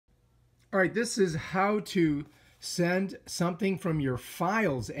All right, this is how to send something from your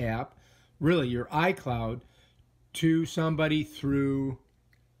Files app, really your iCloud, to somebody through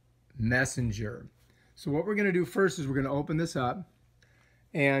Messenger. So what we're going to do first is we're going to open this up.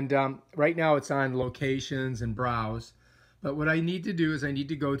 And right now it's on Locations and Browse. But what I need to do is I need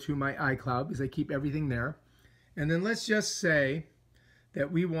to go to my iCloud because I keep everything there. And then let's just say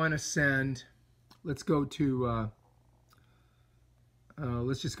that we want to send, let's go to,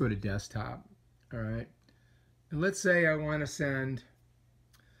 let's just go to desktop. All right. And let's say I want to send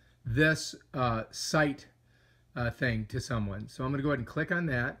this site thing to someone. So I'm going to go ahead and click on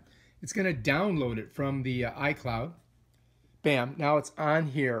that. It's going to download it from the iCloud. Bam, now it's on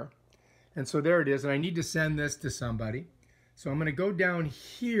here. And so there it is. And I need to send this to somebody. So I'm going to go down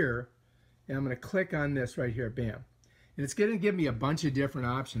here and I'm going to click on this right here. Bam. And it's going to give me a bunch of different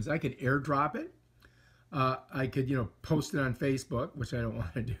options. I could airdrop it. I could, post it on Facebook, which I don't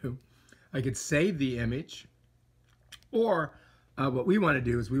want to do. I could save the image. Or what we want to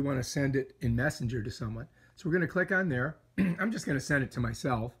do is we want to send it in Messenger to someone. So we're going to click on there. I'm just going to send it to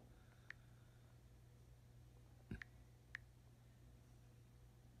myself.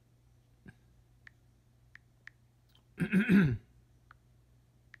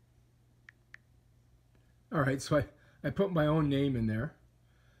 All right, so I put my own name in there.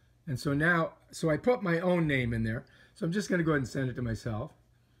 And so now, I put my own name in there. So I'm just going to go ahead and send it to myself.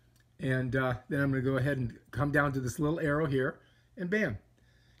 And then I'm going to go ahead and come down to this little arrow here, and bam.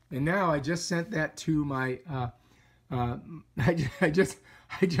 And now I just sent that to my, I just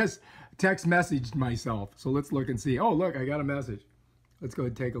text messaged myself. So let's look and see. Oh, look, I got a message. Let's go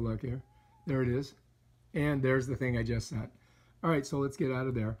ahead and take a look here. There it is. And there's the thing I just sent. All right, so let's get out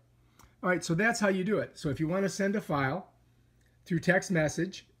of there. All right, so that's how you do it. So if you want to send a file through text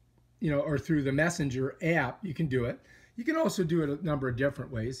message, or through the Messenger app, you can do it. You can also do it a number of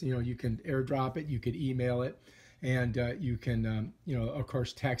different ways. You can airdrop it, you could email it, and you can, of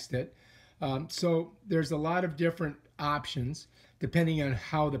course, text it. So there's a lot of different options depending on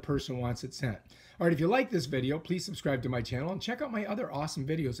how the person wants it sent. All right, if you like this video, please subscribe to my channel and check out my other awesome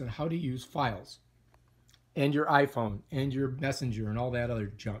videos on how to use files and your iPhone and your Messenger and all that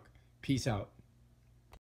other junk. Peace out.